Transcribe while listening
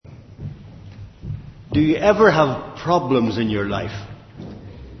Do you ever have problems in your life?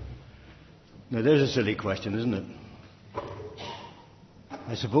 Now, there's a silly question, isn't it?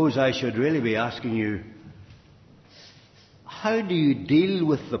 I suppose I should really be asking you, how do you deal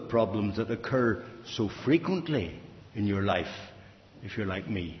with the problems that occur so frequently in your life, if you're like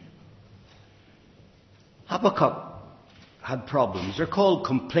me? Habakkuk had problems. They're called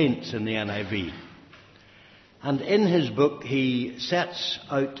complaints in the NIV. And in his book, he sets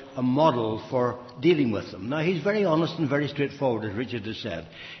out a model for dealing with them. Now, he's very honest and very straightforward, as Richard has said.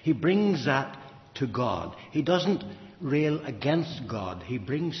 He brings that to God. He doesn't rail against God. He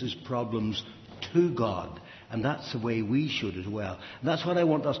brings his problems to God. And that's the way we should as well. And that's what I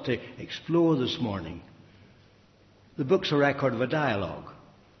want us to explore this morning. The book's a record of a dialogue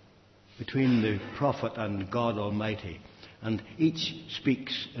between the prophet and God Almighty. And each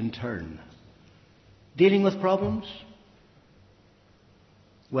speaks in turn. Dealing with problems?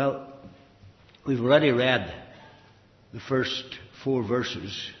 Well, we've already read the first 4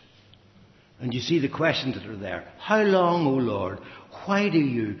 verses. And you see the questions that are there. How long, O Lord? Why do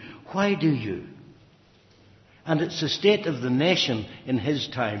you? Why do you? And it's the state of the nation in his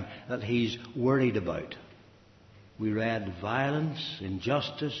time that he's worried about. We read violence,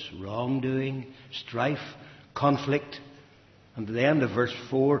 injustice, wrongdoing, strife, conflict. And at the end of verse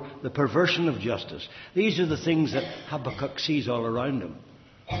 4, the perversion of justice. These are the things that Habakkuk sees all around him.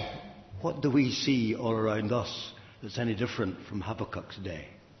 What do we see all around us that's any different from Habakkuk's day?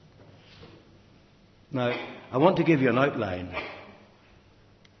 Now, I want to give you an outline.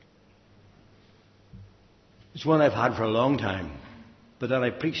 It's one I've had for a long time. But then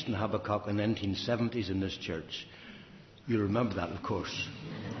I preached in Habakkuk in the 1970s in this church. You'll remember that, of course.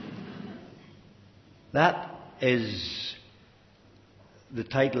 That is the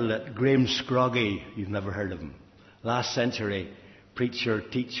title that Graham Scroggie, you've never heard of him, last century preacher,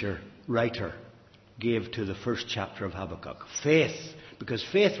 teacher, writer, gave to the first chapter of Habakkuk. Faith. Because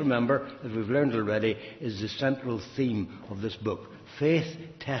faith, remember, as we've learned already, is the central theme of this book. Faith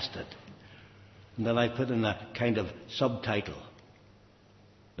tested. And then I put in a kind of subtitle,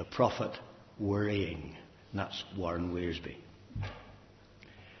 The Prophet Worrying. And that's Warren Wiersbe.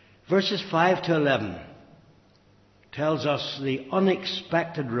 Verses 5 to 11 tells us the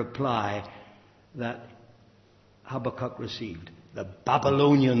unexpected reply that Habakkuk received. The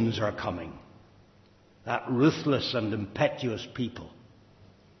Babylonians are coming. That ruthless and impetuous people.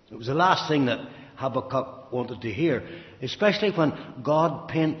 It was the last thing that Habakkuk wanted to hear, especially when God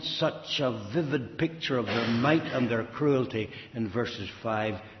paints such a vivid picture of their might and their cruelty in verses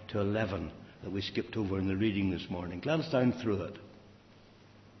 5 to 11 that we skipped over in the reading this morning. Glance down through it.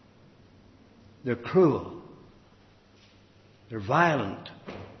 They're cruel. They're violent.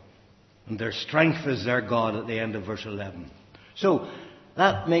 And their strength is their God at the end of verse 11. So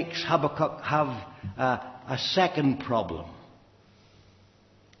that makes Habakkuk have a second problem.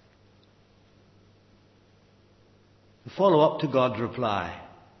 The follow-up to God's reply.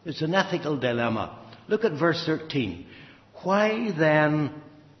 It's an ethical dilemma. Look at verse 13. Why then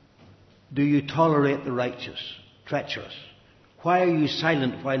do you tolerate the righteous, treacherous? Why are you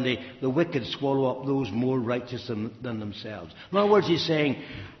silent while the wicked swallow up those more righteous than themselves? In other words, he's saying,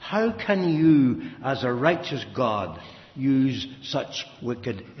 how can you, as a righteous God, use such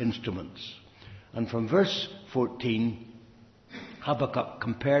wicked instruments? And from verse 14, Habakkuk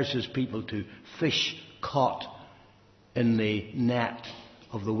compares his people to fish caught in the net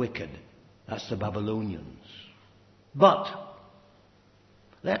of the wicked. That's the Babylonians. But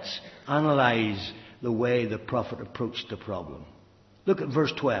let's analyze the way the prophet approached the problem. Look at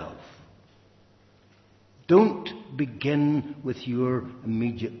verse 12. Don't begin with your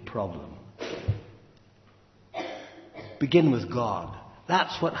immediate problem. Begin with God.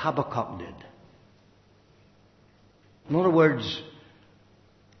 That's what Habakkuk did. In other words,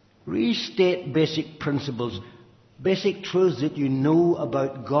 restate basic principles, basic truths that you know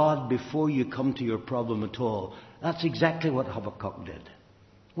about God before you come to your problem at all. That's exactly what Habakkuk did.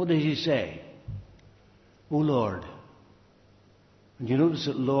 What did he say? O Lord. And you notice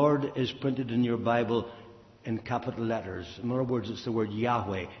that Lord is printed in your Bible in capital letters. In other words, it's the word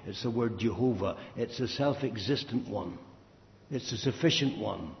Yahweh. It's the word Jehovah. It's the self-existent one. It's the sufficient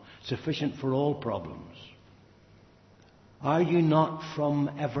one. Sufficient for all problems. Are you not from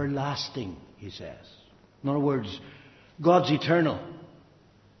everlasting, he says. In other words, God's eternal.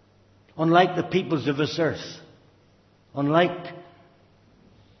 Unlike the peoples of this earth. Unlike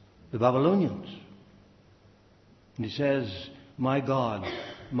the Babylonians. And he says, my God,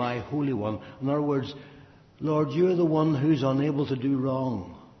 my Holy One. In other words, Lord, you're the one who's unable to do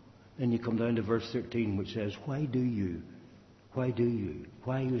wrong. Then you come down to verse 13, which says, why do you? Why do you?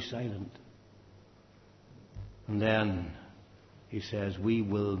 Why are you silent? And then he says, we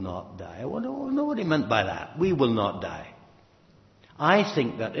will not die. I want to know what he meant by that. We will not die. I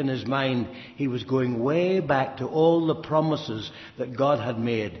think that in his mind he was going way back to all the promises that God had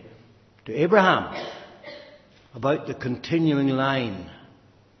made to Abraham about the continuing line,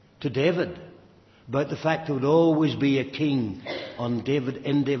 to David about the fact there would always be a king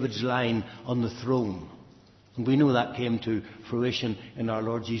in David's line on the throne. And we know that came to fruition in our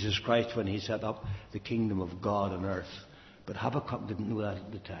Lord Jesus Christ when he set up the kingdom of God on earth. But Habakkuk didn't know that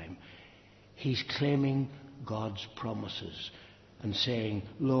at the time. He's claiming God's promises and saying,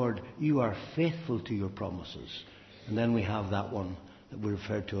 Lord, you are faithful to your promises. And then we have that one that we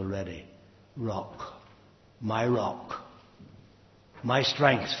referred to already. Rock, my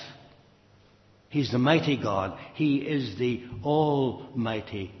strength. He's the mighty God. He is the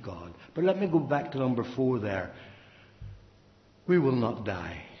almighty God. But let me go back to number 4 there. We will not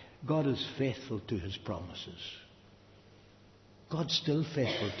die. God is faithful to his promises. God's still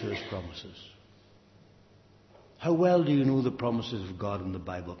faithful to his promises. How well do you know the promises of God in the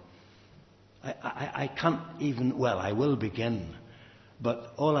Bible? I can't even, well, I will begin.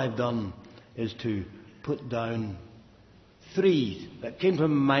 But all I've done is to put down 3 that came to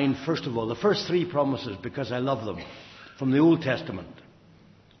my mind first of all. The first 3 promises, because I love them, from the Old Testament.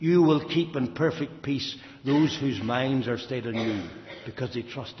 You will keep in perfect peace those whose minds are stayed on you, because they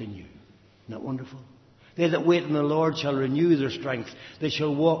trust in you. Isn't that wonderful? They that wait on the Lord shall renew their strength. They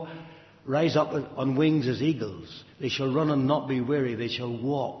shall rise up on wings as eagles. They shall run and not be weary. They shall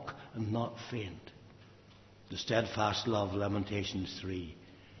walk and not faint. The steadfast love, Lamentations 3.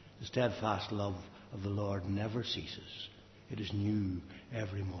 The steadfast love of the Lord never ceases. It is new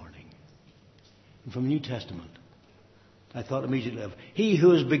every morning. And from the New Testament, I thought immediately of, he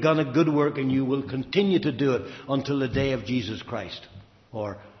who has begun a good work in you will continue to do it until the day of Jesus Christ.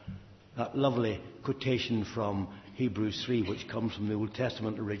 Or that lovely quotation from Hebrews 3, which comes from the Old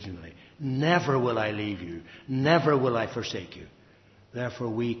Testament originally. Never will I leave you. Never will I forsake you. Therefore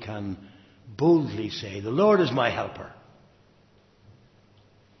we can boldly say, the Lord is my helper.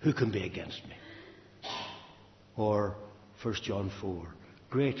 Who can be against me? Or 1 John 4,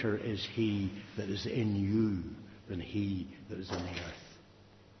 greater is he that is in you than he that is in the earth,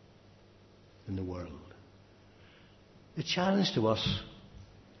 in the world. The challenge to us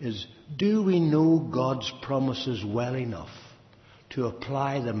is, do we know God's promises well enough to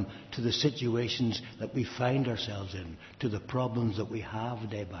apply them to the situations that we find ourselves in, to the problems that we have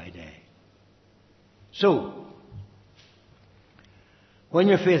day by day? So, when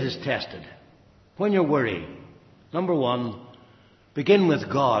your faith is tested, when you're worrying, number 1, begin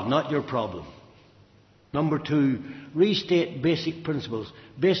with God, not your problem. Number 2, restate basic principles,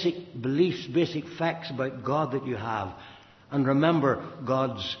 basic beliefs, basic facts about God that you have. And remember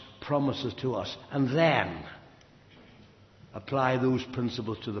God's promises to us. And then apply those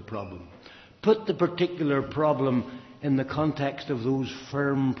principles to the problem. Put the particular problem in the context of those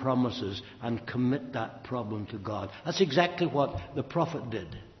firm promises and commit that problem to God. That's exactly what the prophet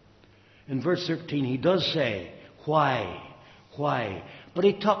did. In verse 13 he does say, why? But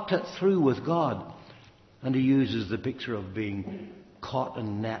he talked it through with God. And he uses the picture of being caught in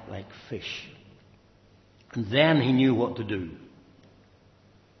a net like fish. And then he knew what to do.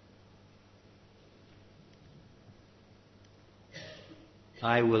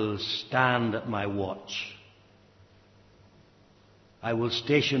 I will stand at my watch. I will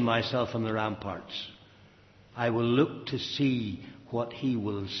station myself on the ramparts. I will look to see what he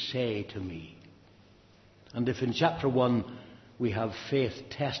will say to me. And if in chapter 1 we have faith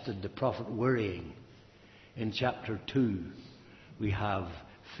tested, the prophet worrying, in chapter 2 we have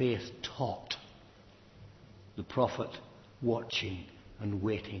faith taught, the prophet watching and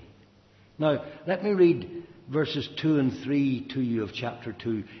waiting. Now, let me read verses 2 and 3 to you of chapter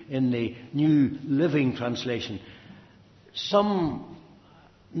 2 in the New Living Translation. Some,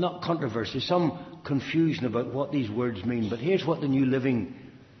 not controversy, some confusion about what these words mean, but here's what the New Living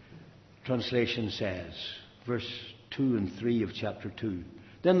Translation says. Verse 2 and 3 of chapter 2.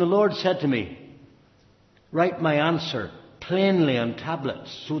 Then the Lord said to me, write my answer plainly on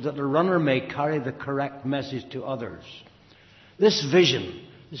tablets, so that the runner may carry the correct message to others. This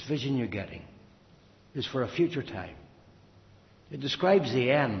vision you're getting, is for a future time. It describes the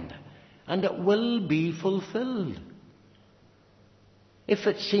end, and it will be fulfilled. If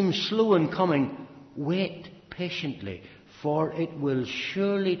it seems slow in coming, wait patiently, for it will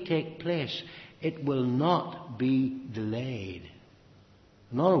surely take place. It will not be delayed.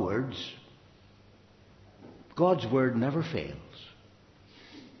 In other words, God's word never fails.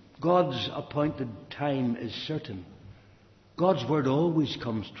 God's appointed time is certain. God's word always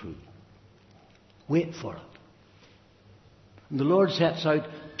comes true. Wait for it. And the Lord sets out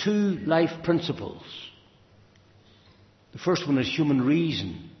two life principles. The first one is human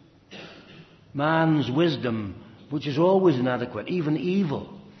reason. Man's wisdom, which is always inadequate, even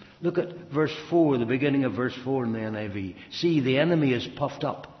evil. Look at verse 4, the beginning of verse 4 in the NIV. See, the enemy is puffed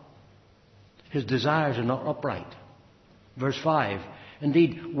up. His desires are not upright. Verse 5.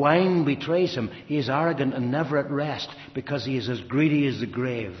 Indeed, wine betrays him. He is arrogant and never at rest, because he is as greedy as the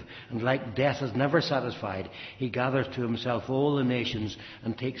grave, and like death is never satisfied. He gathers to himself all the nations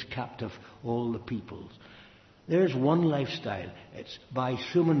and takes captive all the peoples. There's one lifestyle. It's by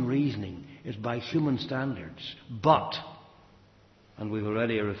human reasoning. It's by human standards. But, and we've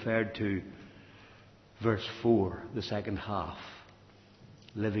already referred to verse 4, the second half,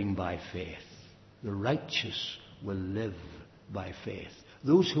 living by faith. The righteous will live by faith.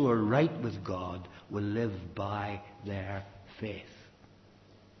 Those who are right with God will live by their faith.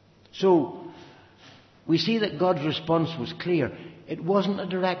 So, we see that God's response was clear. It wasn't a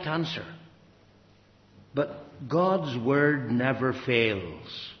direct answer. But God's word never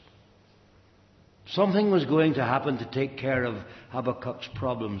fails. Something was going to happen to take care of Habakkuk's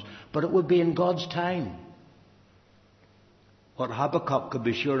problems, but it would be in God's time. What Habakkuk could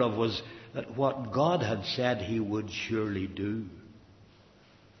be sure of was that what God had said he would surely do.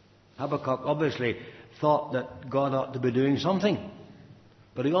 Habakkuk obviously thought that God ought to be doing something,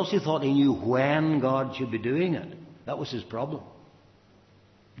 but he also thought he knew when God should be doing it. That was his problem.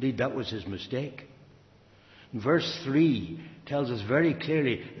 Indeed, that was his mistake. Verse 3 tells us very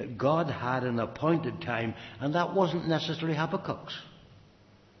clearly that God had an appointed time, and that wasn't necessarily Habakkuk's.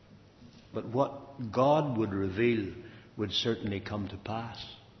 But what God would reveal would certainly come to pass.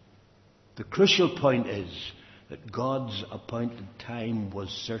 The crucial point is that God's appointed time was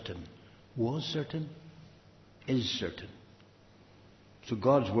certain. Was certain? Is certain. So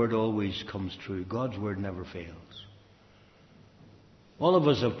God's word always comes true. God's word never fails. All of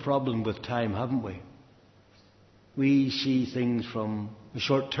us have a problem with time, haven't we? We see things from a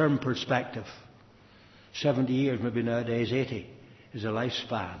short-term perspective. 70 years, maybe nowadays 80, is a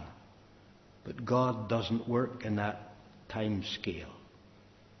lifespan. But God doesn't work in that time scale.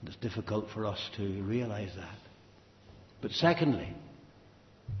 It's difficult for us to realize that. But secondly,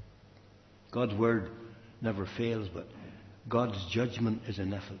 God's word never fails, but God's judgment is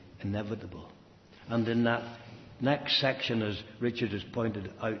inevitable. And in that next section, as Richard has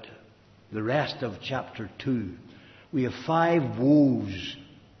pointed out, the rest of chapter 2, we have 5 woes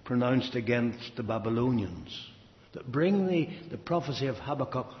pronounced against the Babylonians that bring the prophecy of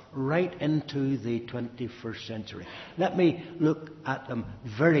Habakkuk right into the 21st century. Let me look at them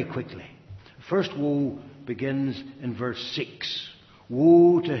very quickly. First woe begins in verse 6.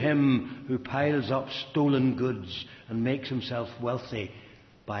 Woe to him who piles up stolen goods and makes himself wealthy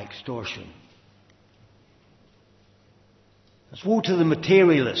by extortion. That's woe to the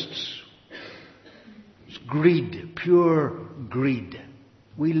materialists. It's greed, pure greed.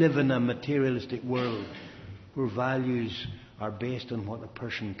 We live in a materialistic world where values are based on what a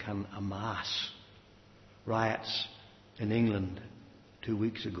person can amass. Riots in England 2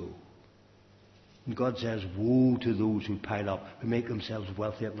 weeks ago. And God says, woe to those who pile up, who make themselves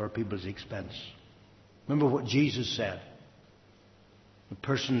wealthy at other people's expense. Remember what Jesus said. A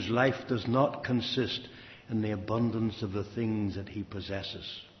person's life does not consist in the abundance of the things that he possesses.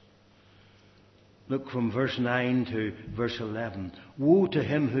 Look from verse 9 to verse 11. Woe to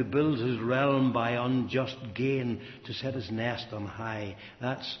him who builds his realm by unjust gain to set his nest on high.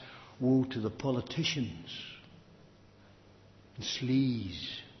 That's woe to the politicians, the sleaze.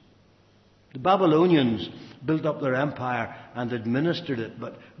 The Babylonians built up their empire and administered it,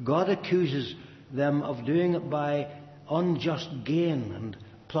 but God accuses them of doing it by unjust gain and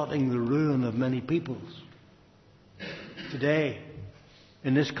plotting the ruin of many peoples. Today,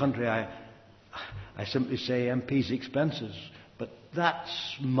 in this country, I simply say MP's expenses, but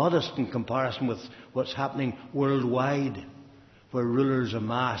that's modest in comparison with what's happening worldwide, where rulers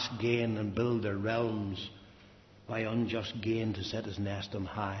amass gain and build their realms by unjust gain to set his nest on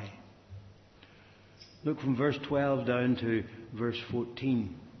high. Look from verse 12 down to verse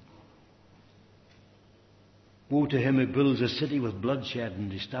 14. Woe to him who builds a city with bloodshed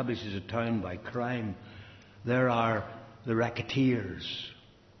and establishes a town by crime. There are the racketeers.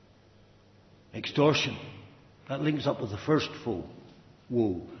 Extortion. That links up with the first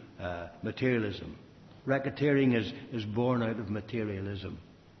woe, materialism. Racketeering is born out of materialism.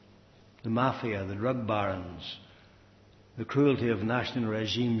 The mafia, the drug barons, the cruelty of national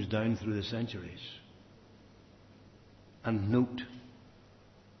regimes down through the centuries. And note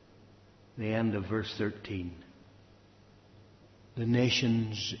the end of verse 13. The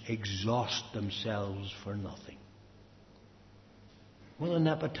nations exhaust themselves for nothing. What an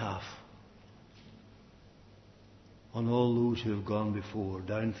epitaph on all those who have gone before,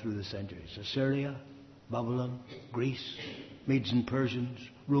 down through the centuries. Assyria, Babylon, Greece, Medes and Persians,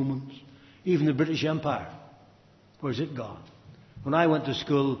 Romans, even the British Empire. Where's it gone? When I went to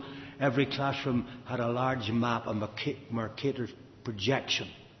school, every classroom had a large map, a Mercator projection.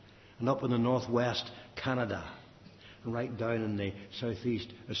 And up in the northwest, Canada. And right down in the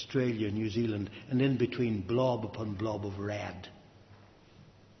southeast, Australia, New Zealand. And in between, blob upon blob of red.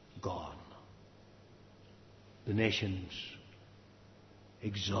 Gone. The nations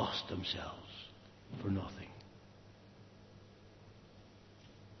exhaust themselves for nothing.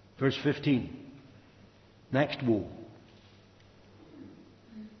 Verse 15. Next woe.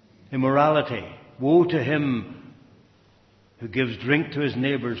 Immorality. Woe to him who gives drink to his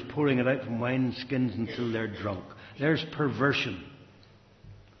neighbours, pouring it out from wineskins until they're drunk. There's perversion.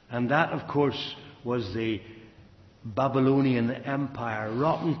 And that, of course, was the Babylonian Empire,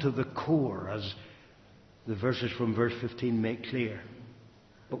 rotten to the core, as the verses from verse 15 make clear.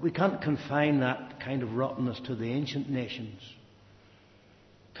 But we can't confine that kind of rottenness to the ancient nations.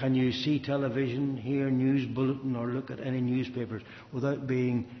 Can you see television, hear news bulletin, or look at any newspapers without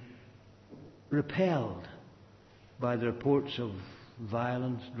being repelled by the reports of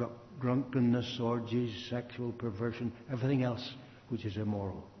violence, drunkenness, orgies, sexual perversion, everything else which is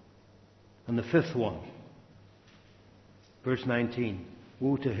immoral? And the fifth one, verse 19,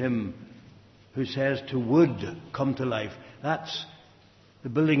 woe to him who says to wood, come to life. That's the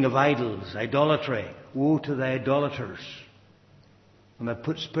building of idols, idolatry. Woe to the idolaters. And I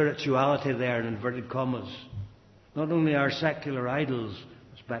put spirituality there in inverted commas. Not only our secular idols,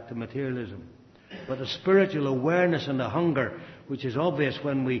 it's back to materialism, but a spiritual awareness and a hunger, which is obvious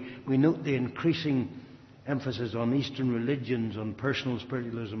when we note the increasing emphasis on Eastern religions, on personal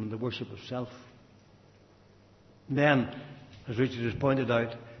spiritualism and the worship of self. And then, as Richard has pointed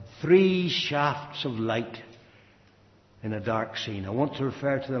out, 3 shafts of light in a dark scene. I want to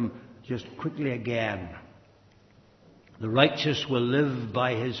refer to them just quickly again. The righteous will live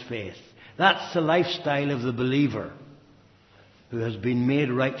by his faith. That's the lifestyle of the believer who has been made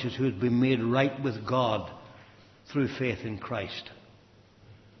righteous, who has been made right with God through faith in Christ.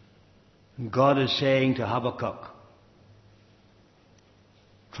 And God is saying to Habakkuk,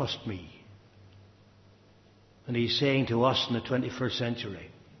 trust me. And he's saying to us in the 21st century,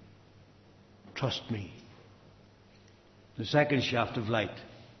 trust me. The second shaft of light,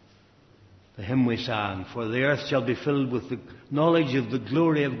 the hymn we sang, for the earth shall be filled with the knowledge of the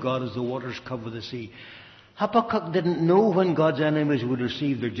glory of God as the waters cover the sea. Habakkuk didn't know when God's enemies would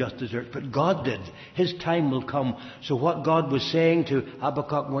receive their just desert, but God did. His time will come. So what God was saying to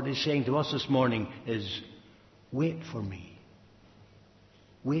Habakkuk, what he's saying to us this morning is, wait for me.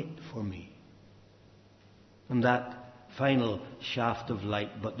 Wait for me. And that final shaft of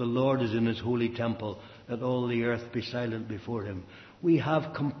light, but the Lord is in his holy temple, let all the earth be silent before him. We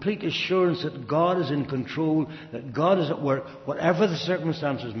have complete assurance that God is in control, that God is at work, whatever the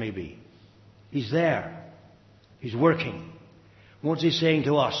circumstances may be. He's there. He's working. What's he saying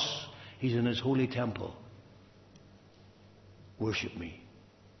to us? He's in his holy temple. Worship me.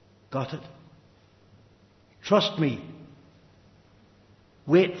 Got it? Trust me.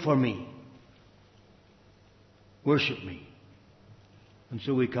 Wait for me. Worship me. And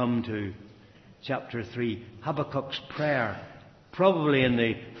so we come to chapter 3, Habakkuk's prayer, probably in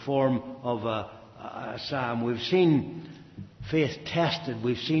the form of a psalm. We've seen faith tested.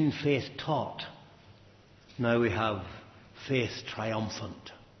 We've seen faith taught. Now we have faith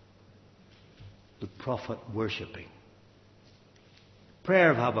triumphant. The prophet worshipping. Prayer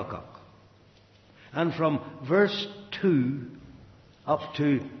of Habakkuk. And from verse 2 up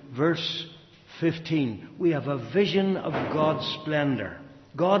to verse 15, we have a vision of God's splendor.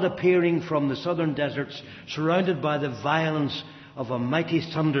 God appearing from the southern deserts, surrounded by the violence of a mighty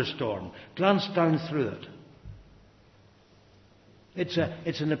thunderstorm. Glance down through it.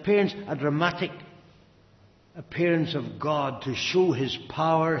 It's an appearance, a dramatic appearance of God to show his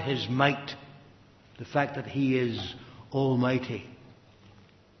power, his might, the fact that he is almighty.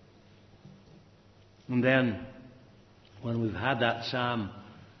 And then, when we've had that psalm,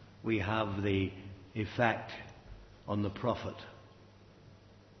 we have the effect on the prophet.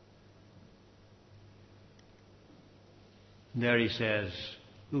 And there he says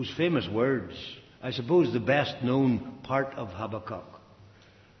those famous words, I suppose the best known part of Habakkuk.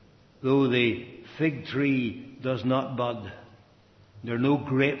 Though the fig tree does not bud, there are no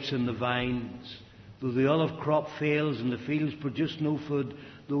grapes in the vines, though the olive crop fails and the fields produce no food,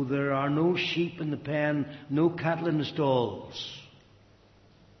 though there are no sheep in the pen, no cattle in the stalls,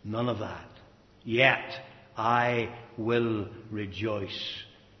 none of that. Yet I will rejoice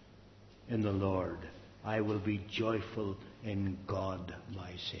in the Lord. I will be joyful in God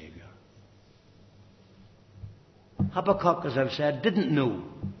my Saviour. Habakkuk, as I've said, didn't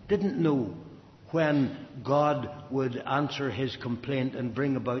know when God would answer his complaint and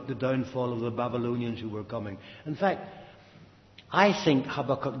bring about the downfall of the Babylonians who were coming. In fact, I think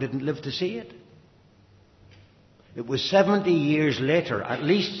Habakkuk didn't live to see it. It was 70 years later, at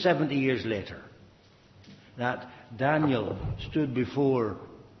least 70 years later, that Daniel stood before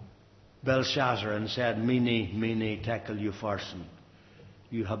Belshazzar and said, Mene, mene, tekel upharsin.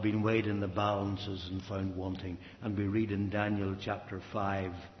 You have been weighed in the balances and found wanting. And we read in Daniel chapter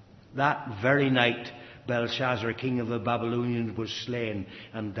 5, that very night Belshazzar, king of the Babylonians, was slain,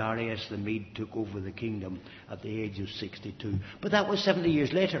 and Darius the Mede took over the kingdom at the age of 62. But that was 70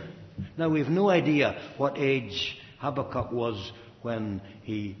 years later. Now we have no idea what age Habakkuk was when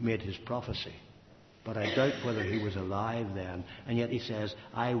he made his prophecy. But I doubt whether he was alive then. And yet he says,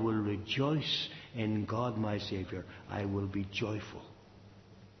 I will rejoice in God my Saviour. I will be joyful.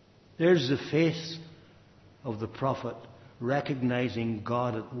 There's the faith of the prophet, recognizing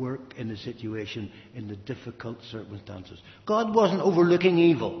God at work in the situation, in the difficult circumstances. God wasn't overlooking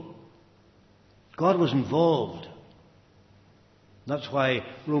evil. God was involved. That's why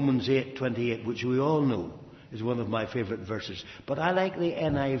Romans 8:28, which we all know, is one of my favourite verses. But I like the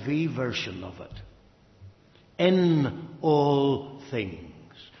NIV version of it. In all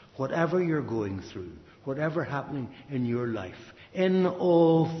things, whatever you're going through, whatever happening in your life, in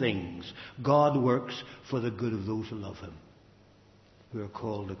all things, God works for the good of those who love Him, who are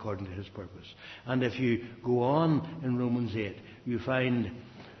called according to His purpose. And if you go on in Romans 8, you find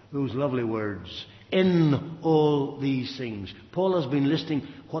those lovely words, in all these things. Paul has been listing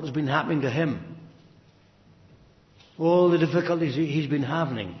what has been happening to him, all the difficulties he's been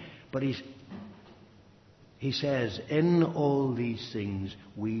having, but he says, in all these things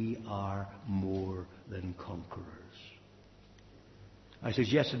we are more than conquerors. I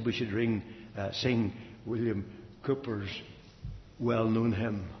suggested we should sing William Cooper's well-known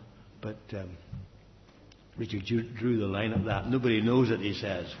hymn, but Richard drew the line at that. Nobody knows it, he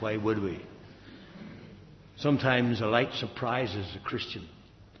says. Why would we? Sometimes a light surprises a Christian,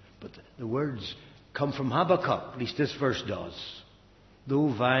 but the words come from Habakkuk, at least this verse does.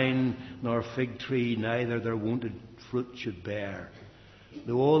 Though vine nor fig tree, neither their wonted fruit should bear.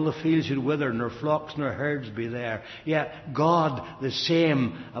 Though all the fields should wither, nor flocks nor herds be there. Yet God, the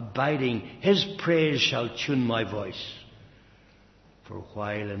same abiding, His praise shall tune my voice. For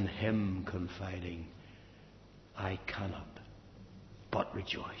while in Him confiding, I cannot but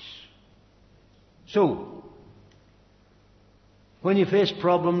rejoice. So, when you face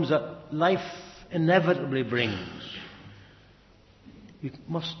problems that life inevitably brings, you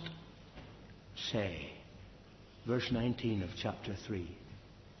must say, verse 19 of chapter 3,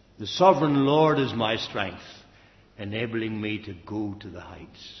 the sovereign Lord is my strength, enabling me to go to the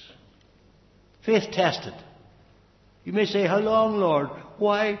heights. Faith tested. You may say, how long, Lord?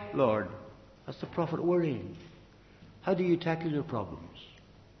 Why, Lord? That's the prophet worrying. How do you tackle your problems?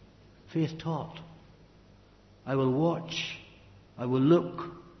 Faith taught. I will watch. I will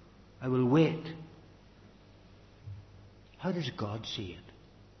look. I will wait. How does God see it?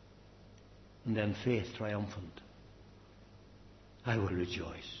 And then faith triumphant. I will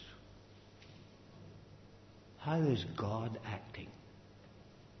rejoice. How is God acting?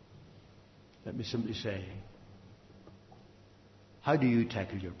 Let me simply say, how do you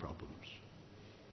tackle your problems?